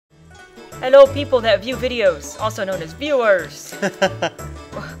Hello, people that view videos, also known as viewers.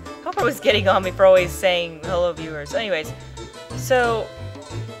 Papa was getting on me for always saying hello, viewers. Anyways, so...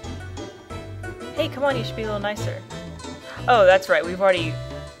 Hey, come on, you should be a little nicer. Oh, that's right, we've already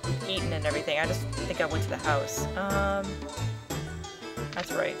eaten and everything. I just think I went to the house.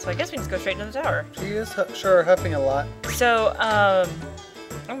 That's right. So I guess we can just go straight into the tower. She is sure huffing a lot. So,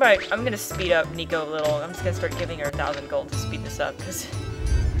 I'm gonna speed up Nico a little. I'm just gonna start giving her 1,000 gold to speed this up, because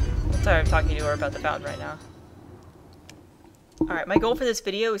I'm tired of talking to her about the fountain right now. Alright, my goal for this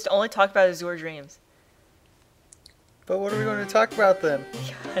video is to only talk about Azure Dreams. But what are we going to talk about then?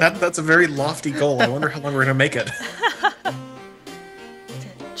 That's a very lofty goal. I wonder how long we're gonna make it.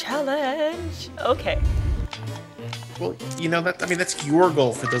 Challenge! Okay. Well, you know, that's your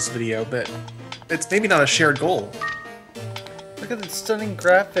goal for this video, but it's maybe not a shared goal. Look at the stunning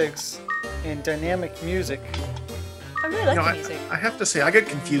graphics and dynamic music. I really like the music. I have to say, I get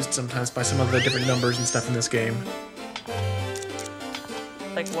confused sometimes by some of the different numbers and stuff in this game.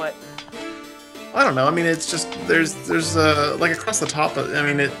 Like what? I don't know. I mean, it's just there's like across the top. I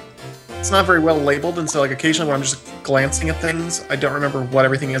mean, it's not very well labeled, and so like occasionally when I'm just glancing at things, I don't remember what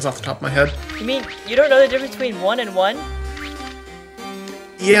everything is off the top of my head. You mean you don't know the difference between 1 and 1?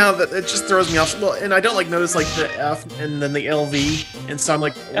 Yeah, it just throws me off. Well, and I don't like notice like the F and then the LV, and so I'm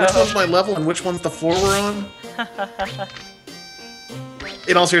like, which one's my level and which one's the floor we're on?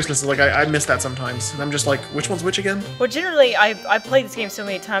 In all seriousness, like I miss that sometimes, and I'm just like, which one's which again? Well, generally, I've played this game so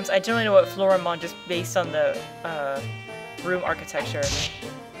many times, I generally know what floor I'm on just based on the room architecture.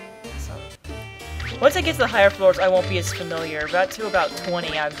 So, once I get to the higher floors, I won't be as familiar. About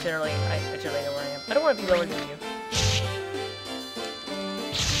 20, I generally know where I am. I don't want to be lower than you.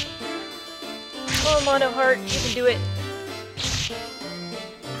 Come on, Mono Heart, you can do it.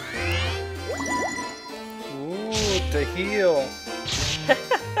 Ooh, the heel. The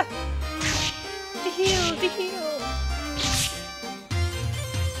heel.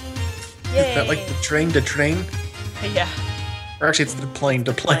 Yay. Is that like the train to train? Yeah. Or actually, it's the plane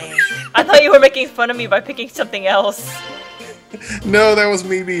to plane. I thought you were making fun of me by picking something else. No, that was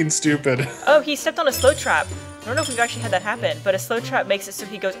me being stupid. Oh, he stepped on a slow trap. I don't know if we've actually had that happen, but a slow trap makes it so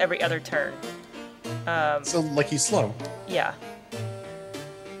he goes every other turn. So, like, he's slow. Yeah.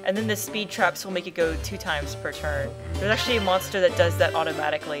 And then the speed traps will make it go 2 times per turn. There's actually a monster that does that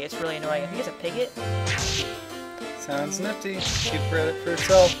automatically. It's really annoying. I think it's a Piglet. Sounds nifty. Keep credit for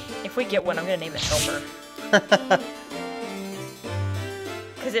itself. If we get one, I'm gonna name it Helper.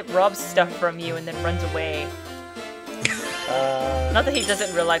 Because it robs stuff from you and then runs away. Not that he does it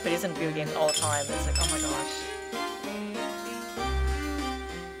in real life, but he's in video games all the time. It's like, oh my gosh.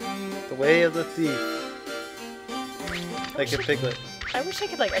 The way of the thief. Like a piglet. I wish I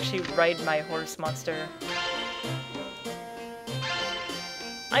could, like, actually ride my horse monster.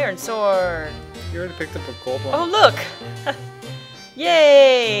 Iron Sword! You already picked up a gold one. Oh, look!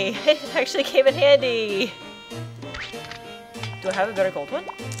 Yay! It actually came in handy! Do I have a better gold one?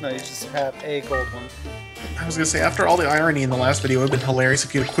 No, you just have a gold one. I was gonna say, after all the irony in the last video, it would have been hilarious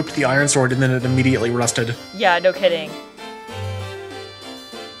if you equipped the Iron Sword and then it immediately rusted. Yeah, no kidding.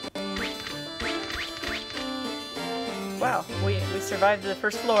 Wow, we survived the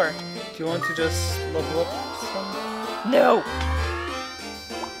first floor. Do you want to just level up some? No!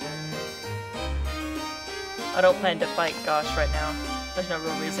 I don't plan to fight Gosh right now. There's no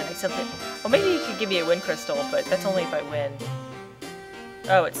real reason except that... Well, maybe you could give me a win crystal, but that's only if I win.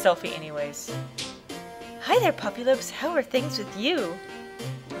 Oh, it's selfie anyways. Hi there, Puppylopes. How are things with you?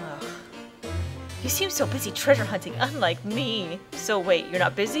 Ugh. You seem so busy treasure hunting, unlike me. So wait, you're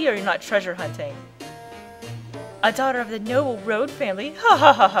not busy or you're not treasure hunting? A daughter of the noble Road family? Ha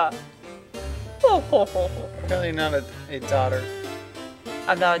ha ha ha! Ho ho ho ho. Apparently not a daughter.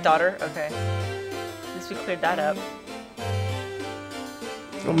 I'm not a daughter? Okay. At least we cleared that up.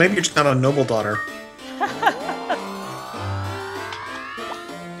 Well, maybe you're just not a noble daughter.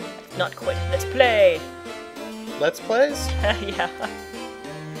 Not quite. Let's play! Let's plays? Yeah.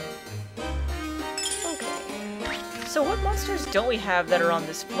 Okay. So what monsters don't we have that are on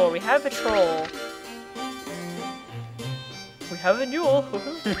this floor? We have a troll. We have a mule. No,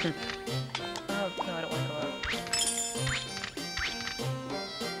 I don't want to go out.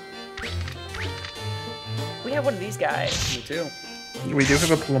 We have one of these guys. Me too. We do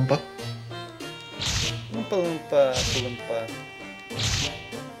have a Palumpa. Oompa loompa, loompa.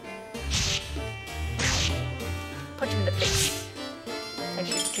 Punch him in the face.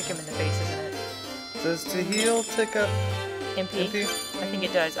 Actually, kick him in the face, isn't it? Does to heal take up MP? MP? I think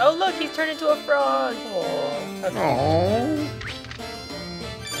it does. Oh look, he's turned into a frog! Aww.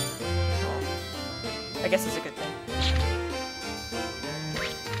 I guess it's a good thing.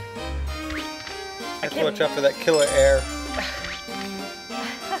 Have to watch out for that killer air.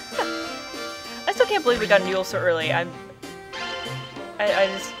 I still can't believe we got a Newell so early. I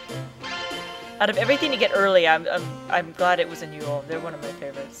just, out of everything to get early, I'm glad it was a Newell. They're one of my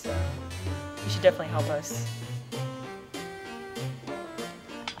favorites. So you should definitely help us.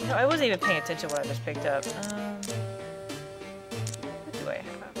 You know, I wasn't even paying attention to what I just picked up. What do I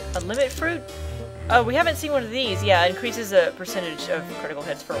have? Unlimited fruit? Oh, we haven't seen one of these. Yeah, it increases the percentage of critical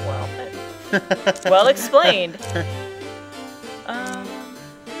hits for a while. Well explained.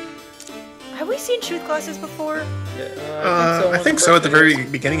 Have we seen truth glasses before? Yeah, I think so at the very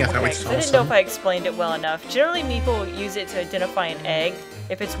beginning. I thought we Okay, 'cause saw I didn't some. know if I explained it well enough. Generally, people use it to identify an egg,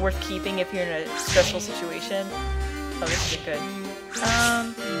 if it's worth keeping if you're in a stressful situation. Oh, this isn't good.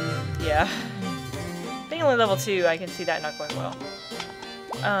 Yeah. Being only level 2, I can see that not going well.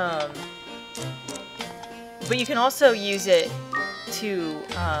 But you can also use it to,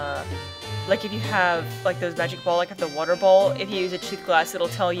 like if you have like those magic ball, like the water ball, if you use a truth glass, it'll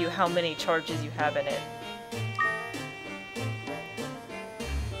tell you how many charges you have in it.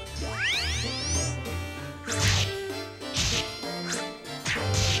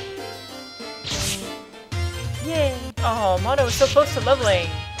 Yay! Oh, Mono was so close to leveling!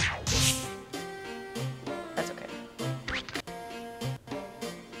 That's okay.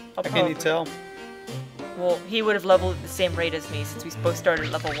 How can you tell? Well, he would have leveled at the same rate as me since we both started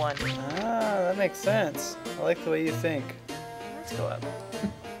at level 1. Ah, that makes sense. I like the way you think. Let's go up.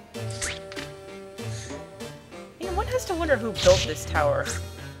 You know, one has to wonder who built this tower.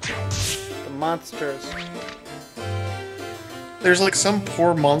 The monsters. There's like some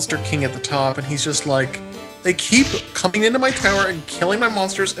poor monster king at the top, and he's just like, they keep coming into my tower and killing my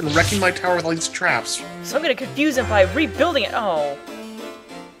monsters and wrecking my tower with all these traps. So I'm gonna confuse him by rebuilding it. Oh.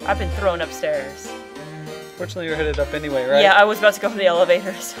 I've been thrown upstairs. Fortunately, you're headed up anyway, right? Yeah, I was about to go for the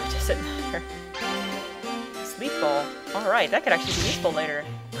elevator, so it doesn't matter. Sleep ball. Alright, that could actually be useful later.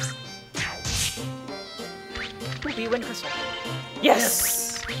 Ooh, be wind crystal.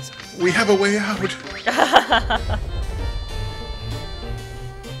 Yes! We have a way out.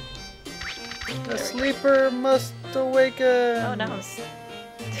 The sleeper must awaken. Oh, now I'm I'll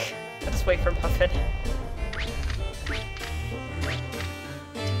just wait for Muffin.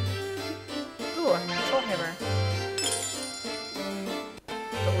 Ooh, a control hammer.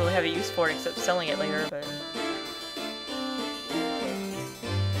 Don't really have a use for it except selling it later, but...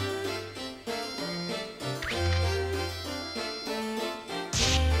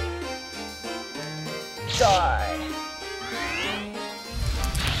 Die!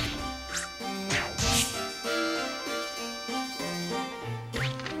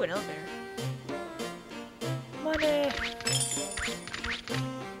 Ooh, an elevator. Money!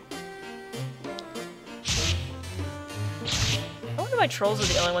 I wonder why trolls are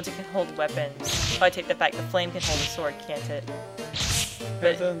the only ones that can hold weapons. If I take that back, the flame can hold a sword, can't it?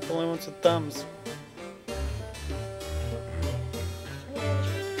 But then the only ones with thumbs.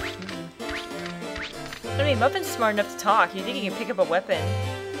 I mean, Muffin's smart enough to talk. You think he can pick up a weapon?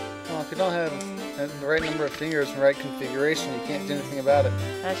 Well, if you don't have the right number of fingers and right configuration, you can't do anything about it.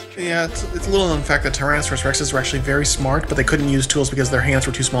 That's true. Yeah, it's a little known fact that Tyrannosaurus Rexes were actually very smart, but they couldn't use tools because their hands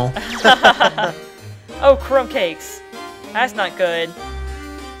were too small. Oh, crumb cakes. That's not good.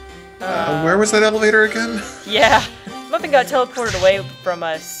 Where was that elevator again? Yeah. Muffin got teleported away from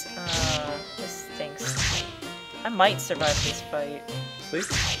us. This stinks. I might survive this fight. Sleep?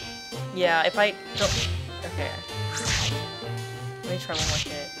 Yeah, if I don't... Okay. Let me try one more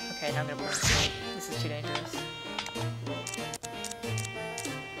hit. Okay, now I'm gonna burn. This is too dangerous.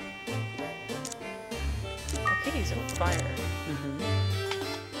 I could use a fire.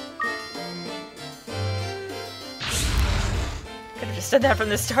 Could have just done that from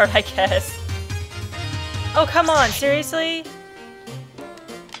the start, I guess. Oh, come on, seriously?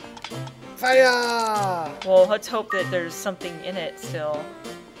 Fire! Well, let's hope that there's something in it still.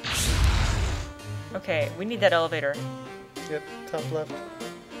 Okay, we need that elevator. Yep, top left.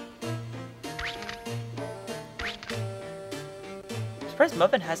 I'm surprised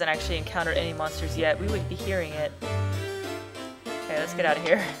Muffin hasn't actually encountered any monsters yet. We would be hearing it. Okay, let's get out of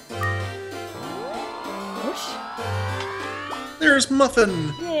here. Whoosh. There's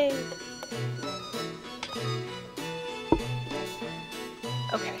Muffin! Yay!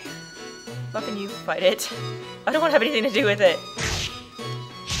 Okay. Muffin, you fight it. I don't want to have anything to do with it.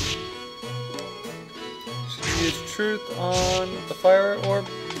 Should you use truth on the fire orb?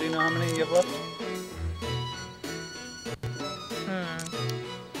 Do you know how many you have left?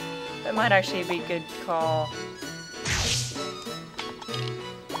 That might actually be a good call.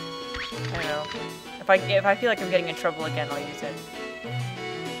 I don't know. If I feel like I'm getting in trouble again, I'll use it.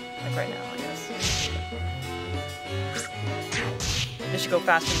 Like right now, I guess. This should go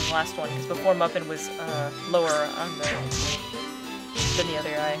faster than the last one, because before Muffin was lower on than the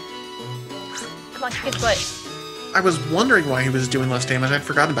other guy. Come on, kick his butt. I was wondering why he was doing less damage. I'd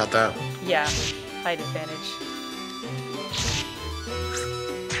forgotten about that. Yeah, height advantage.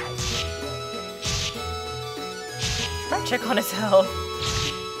 Try to check on his health.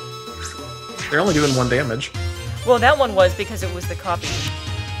 They're only doing 1 damage. Well, that one was because it was the copy.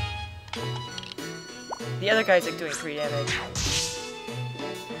 The other guy's like doing 3 damage.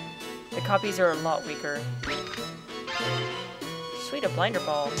 The copies are a lot weaker. Sweet, a blinder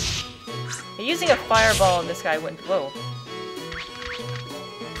ball. Using a fireball and this guy went. Whoa.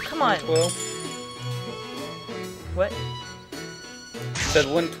 Come on. Whoa. What? Said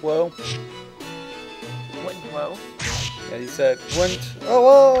went whoa. What? Whoa. Yeah, he said went. Oh,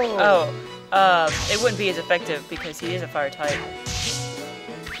 whoa. Oh. It wouldn't be as effective because he is a fire type.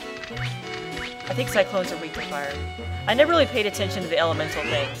 I think cyclones are weak to fire. I never really paid attention to the elemental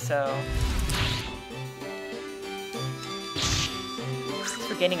thing, so.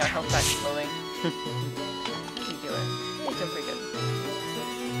 We're gaining our health back slowly. What's he doing? Yeah, he's doing pretty good.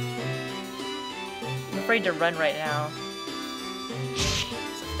 I'm afraid to run right now.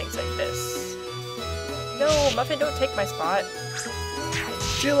 Some things like this. No, Muffin, don't take my spot.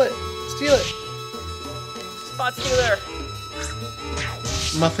 Steal it! Steal it! Spot stealer!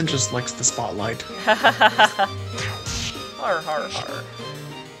 Muffin just likes the spotlight. Har har har.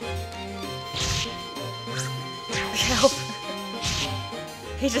 Help!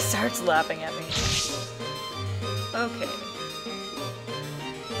 He just starts laughing at me. Okay.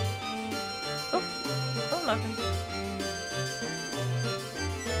 Oh, nothing.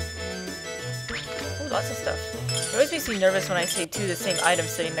 Oh, lots of stuff. It always makes me nervous when I see two of the same items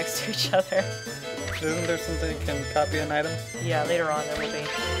sitting next to each other. Isn't there something that can copy an item? Yeah, later on there will be.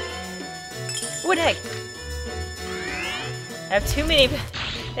 Wood egg! I have too many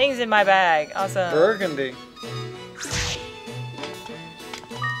things in my bag. Awesome. Burgundy.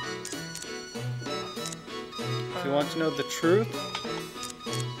 Do you want to know the truth?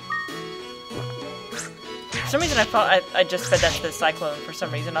 For some reason I thought I just fed that to the cyclone for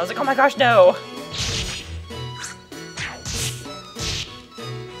some reason. I was like, oh my gosh, no!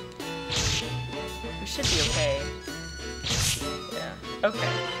 We should be okay. Yeah,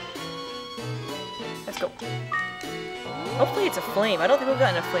 okay. Let's go. Hopefully it's a flame. I don't think we've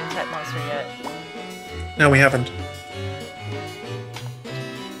gotten a flame type monster yet. No, we haven't.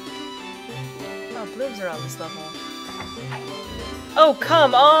 Oh, blooms are on this level. Oh,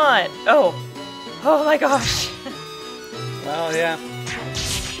 come on! Oh. Oh my gosh. Well, yeah.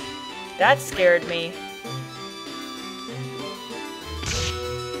 That scared me.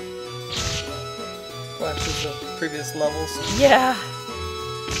 Flashes of previous levels. Yeah.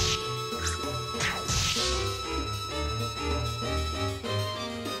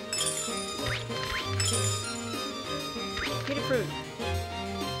 Peter fruit.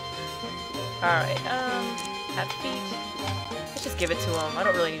 Alright, at feet. Let's just give it to him. I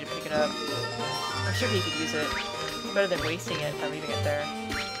don't really need to pick it up. I'm sure he could use it. It's better than wasting it by leaving it there.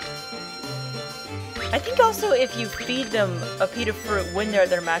 I think also if you feed them a Peter fruit when they're at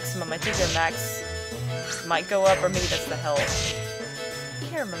their maximum, I think their max might go up, or maybe that's the health. I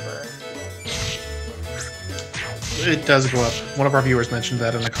can't remember. It does go up. One of our viewers mentioned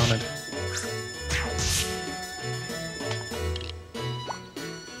that in a comment.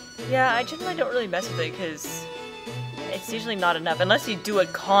 Yeah, I generally don't really mess with it because it's usually not enough. Unless you do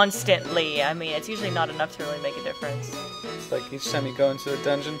it constantly. I mean, it's usually not enough to really make a difference. It's like each time you go into a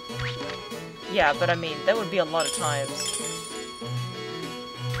dungeon. Yeah, but I mean, that would be a lot of times.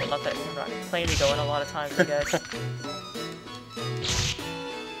 Well, not that I'm not planning to go in a lot of times, I guess.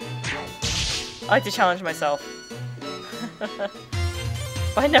 I like to challenge myself.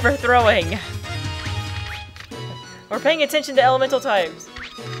 By never throwing. Or paying attention to elemental types.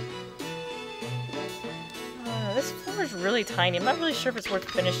 This floor is really tiny. I'm not really sure if it's worth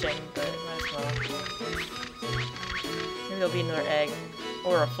finishing, but might as well. Maybe there'll be another egg.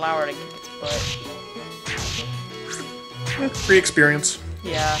 Or a flower to kick its butt. Free experience.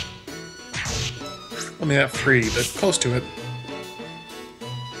 Yeah. I mean, not free, but close to it.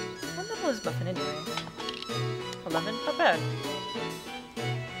 What level is Muffin anyway? 11? Not bad.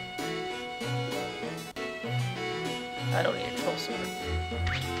 I don't need a troll sword.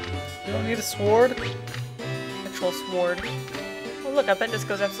 You don't need a sword? Troll sword. Oh look, I bet this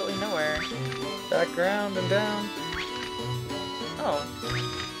goes absolutely nowhere. Background and down. Oh.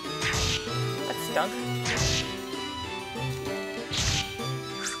 That stunk.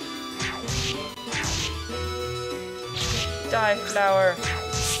 Die, flower.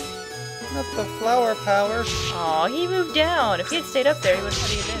 Not the flower power. Aw, he moved down. If he had stayed up there, he would have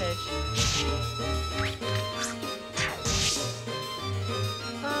had the advantage.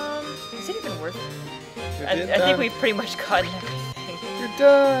 Is it even worth it? I think we've pretty much gotten everything. You're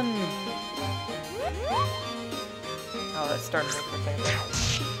done! Oh, that's starting to look family.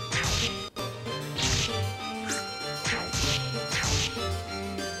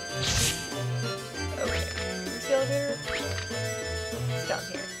 Okay, where's the elevator? It's down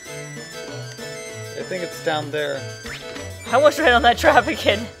here. I think it's down there. I almost ran on that trap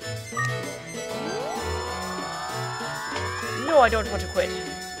again. No, I don't want to quit.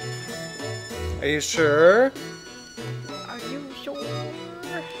 Are you sure? Are you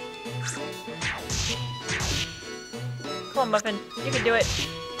sure? Come on, Muffin. You can do it.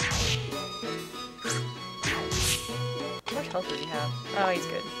 How much health does he have? Oh, he's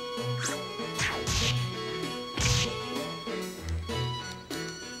good.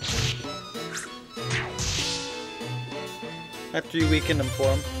 After you weakened him for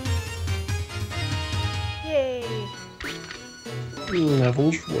him. Yay!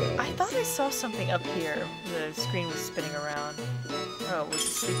 Level 12. I thought I saw something up here. The screen was spinning around. Oh, it was a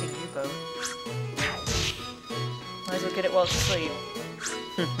sleeping U-boat. Might as well get it while it's asleep.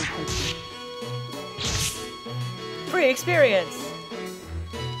 Free experience!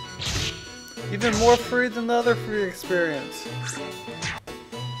 Even more free than the other free experience.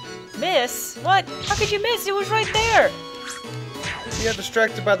 Miss? What? How could you miss? It was right there! You got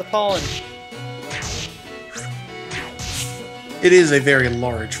distracted by the pollen. It is a very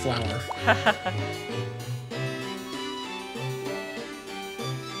large flower.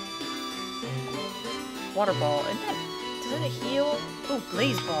 Water ball. And that, doesn't it heal? Ooh,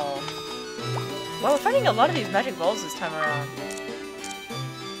 blaze ball. Well, we're finding a lot of these magic balls this time around.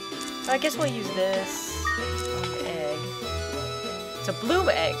 I guess we'll use this. Egg. It's a bloom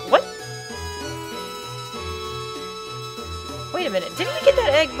egg. What? Wait a minute. Didn't we get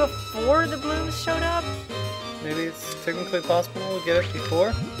that egg before the blooms showed up? Maybe it's technically possible to get it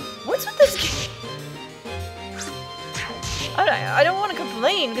before? What's with this game? I don't want to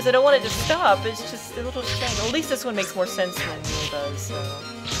complain because I don't want it to stop. It's just a little strange. Well, at least this one makes more sense than Mule does, so...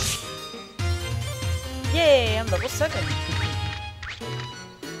 Yay, I'm level 7.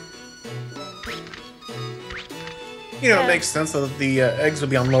 You know, it makes sense that the eggs would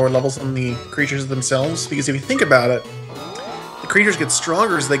be on lower levels than the creatures themselves, because if you think about it, the creatures get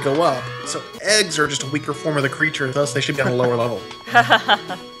stronger as they go up, so eggs are just a weaker form of the creature, thus they should be on a lower level.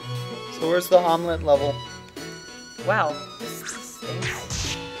 So where's the omelet level? Wow, this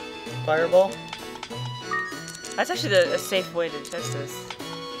stinks. Fireball? That's actually a safe way to test this.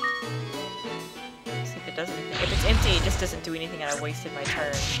 See if it does anything. If it's empty, it just doesn't do anything and I wasted my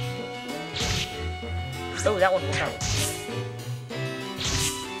turn. Oh, that one will count.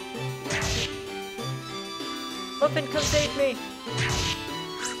 Muffin, come save me!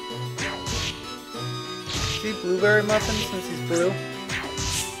 See blueberry muffin since he's blue?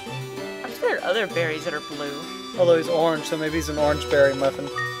 I'm sure there are other berries that are blue. Although he's orange, so maybe he's an orange berry muffin. Ooh,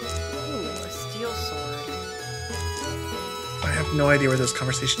 a steel sword. I have no idea where this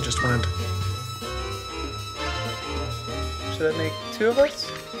conversation just went. Should that make 2 of us?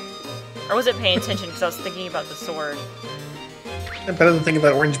 I wasn't paying attention because I was thinking about the sword. And better than thinking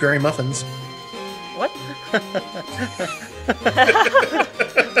about orange berry muffins. What?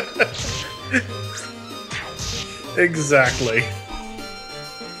 Exactly.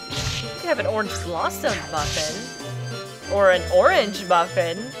 You could have an orange blossom muffin. Or an orange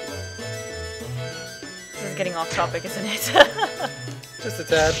muffin. This is getting off topic, isn't it? Just a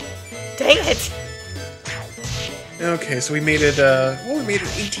tad. Dang it! Okay, so we made it, well, we made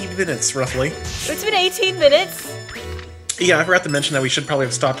it 18 minutes, roughly. It's been 18 minutes! Yeah, I forgot to mention that we should probably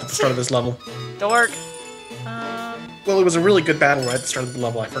have stopped at the start of this level. Dork. Well, it was a really good battle right at the start of the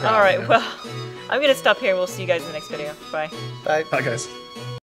level, I forgot. Alright, well, I'm gonna stop here and we'll see you guys in the next video. Bye. Bye. Bye, guys.